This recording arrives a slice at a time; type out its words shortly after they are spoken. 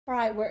All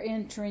right, we're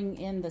entering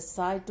in the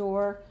side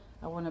door.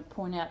 I want to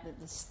point out that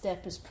the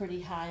step is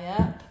pretty high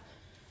up.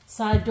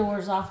 Side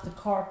doors off the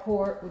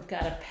carport. We've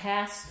got a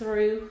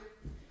pass-through,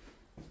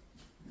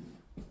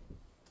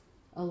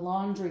 a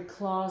laundry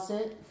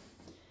closet.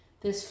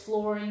 This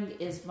flooring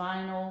is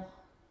vinyl,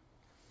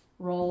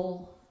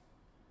 roll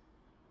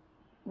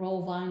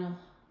vinyl.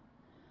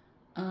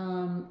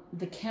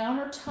 The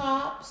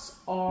countertops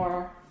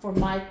are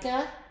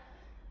Formica.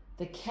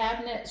 The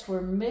cabinets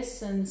were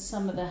missing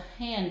some of the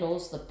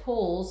handles, the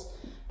pulls,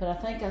 but I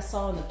think I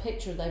saw in the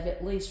picture they've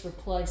at least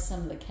replaced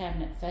some of the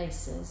cabinet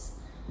faces.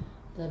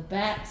 The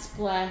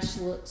backsplash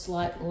looks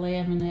like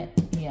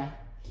laminate. Yeah,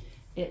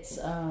 it's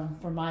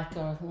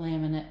Formica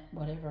laminate,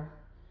 whatever,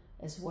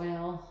 as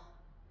well.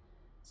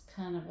 It's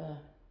kind of a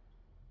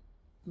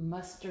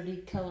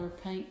mustardy color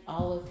paint,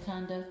 olive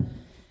kind of.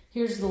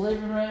 Here's the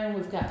living room.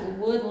 We've got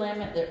wood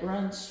laminate that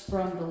runs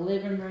from the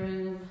living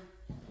room.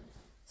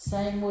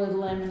 Same wood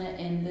laminate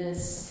in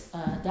this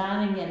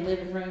dining and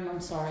living room, I'm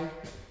sorry.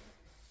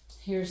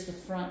 Here's the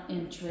front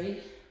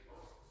entry.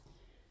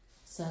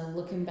 So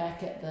looking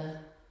back at the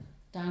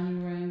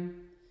dining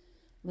room,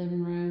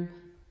 living room,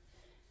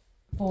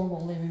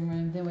 formal living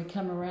room. Then we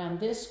come around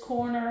this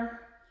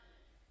corner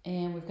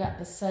and we've got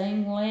the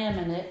same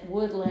laminate,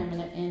 wood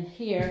laminate in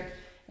here.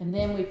 And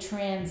then we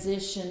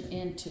transition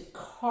into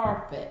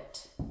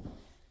carpet.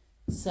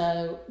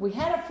 So we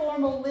had a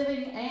formal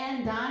living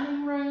and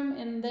dining room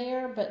in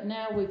there, but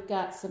now we've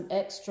got some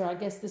extra. I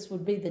guess this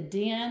would be the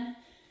den,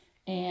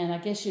 and I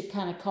guess you'd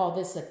kind of call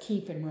this a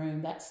keeping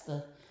room. That's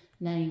the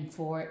name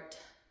for it.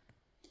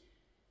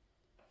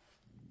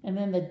 And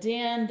then the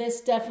den,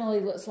 this definitely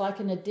looks like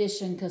an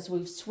addition because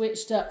we've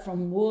switched up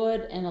from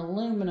wood and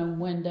aluminum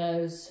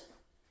windows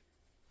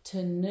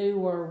to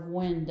newer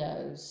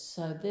windows.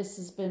 So this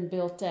has been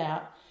built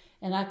out,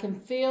 and I can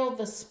feel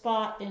the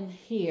spot in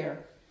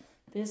here.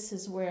 This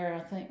is where I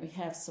think we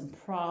have some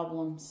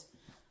problems.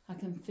 I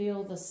can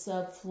feel the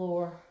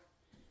subfloor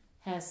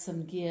has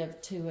some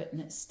give to it and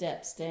it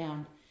steps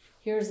down.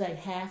 Here's a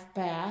half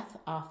bath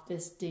off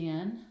this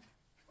den.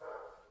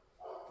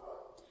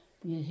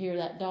 You can hear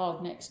that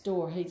dog next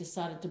door. He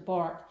decided to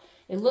bark.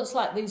 It looks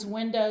like these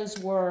windows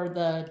were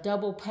the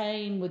double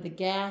pane with the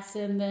gas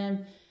in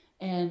them,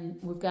 and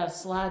we've got a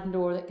sliding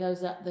door that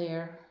goes up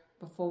there.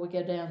 Before we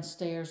go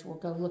downstairs, we'll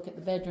go look at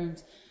the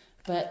bedrooms.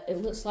 But it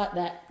looks like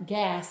that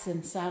gas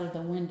inside of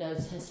the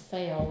windows has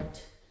failed.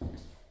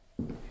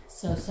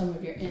 So some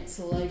of your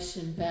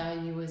insulation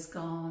value is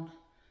gone.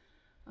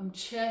 I'm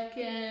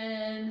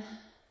checking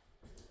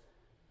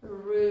the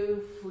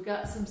roof. We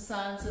got some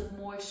signs of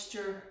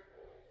moisture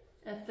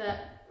at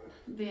that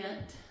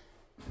vent.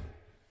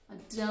 I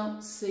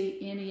don't see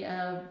any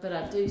of, but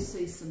I do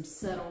see some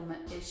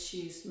settlement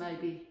issues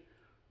maybe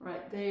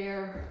right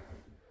there,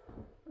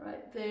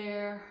 right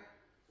there.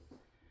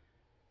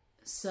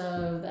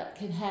 So that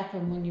can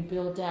happen when you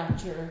build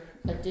out your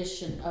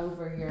addition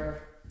over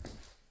your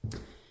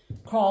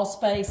crawl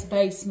space,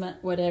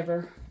 basement,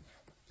 whatever.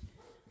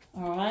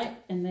 All right,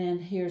 and then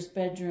here's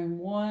bedroom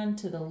 1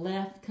 to the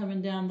left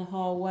coming down the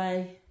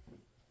hallway.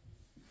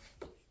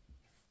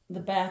 The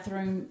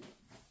bathroom,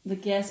 the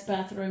guest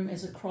bathroom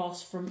is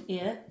across from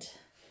it.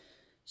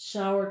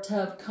 Shower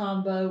tub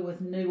combo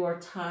with newer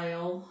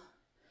tile,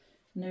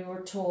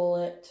 newer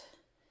toilet.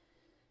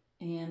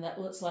 And that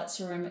looks like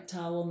ceramic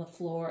tile on the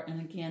floor. And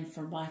again,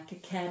 Formica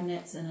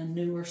cabinets and a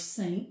newer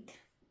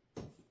sink.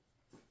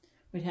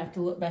 We'd have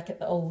to look back at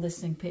the old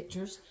listing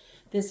pictures.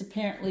 This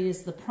apparently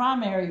is the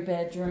primary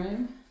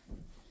bedroom.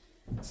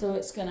 So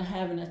it's going to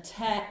have an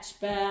attached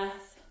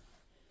bath.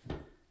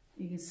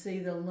 You can see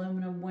the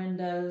aluminum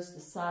windows.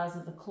 The size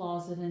of the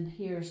closet in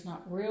here is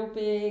not real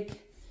big.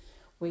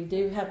 We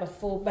do have a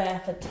full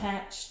bath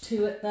attached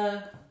to it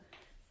though.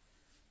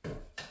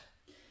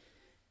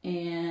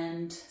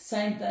 And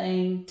same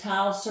thing,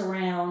 tile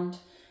surround.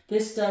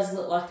 This does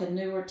look like a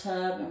newer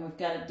tub, and we've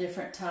got a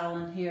different tile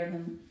in here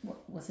than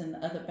what was in the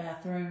other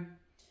bathroom.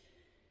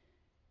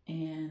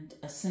 And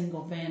a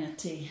single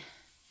vanity.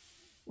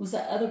 Was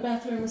that other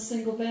bathroom a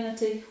single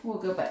vanity? We'll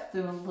go back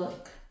through and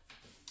look.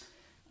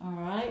 All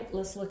right,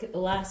 let's look at the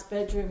last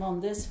bedroom on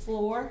this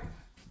floor.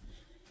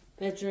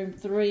 Bedroom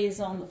 3 is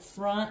on the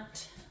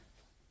front,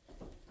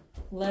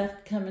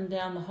 left coming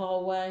down the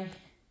hallway.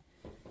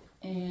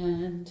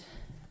 And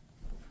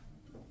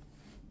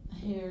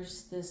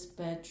here's this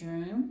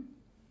bedroom.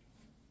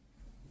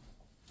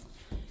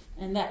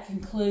 And that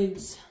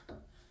concludes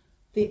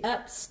the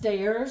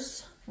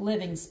upstairs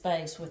living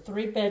space with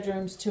 3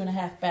 bedrooms,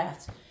 2.5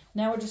 baths.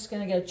 Now we're just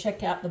going to go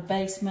check out the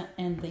basement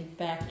and the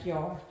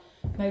backyard.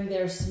 Maybe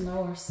there's some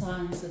more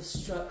signs of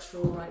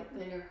structural right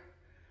there.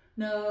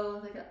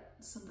 No, they got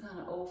some kind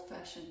of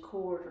old-fashioned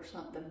cord or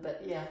something,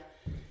 but yeah.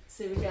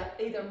 See, we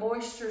got either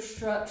moisture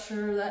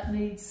structure that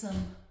needs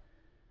some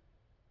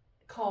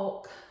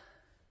caulk.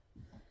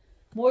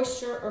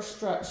 Moisture or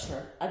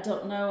structure. I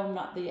don't know, I'm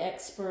not the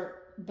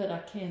expert, but I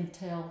can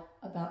tell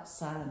about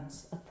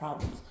signs of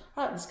problems.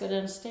 All right, let's go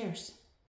down the stairs.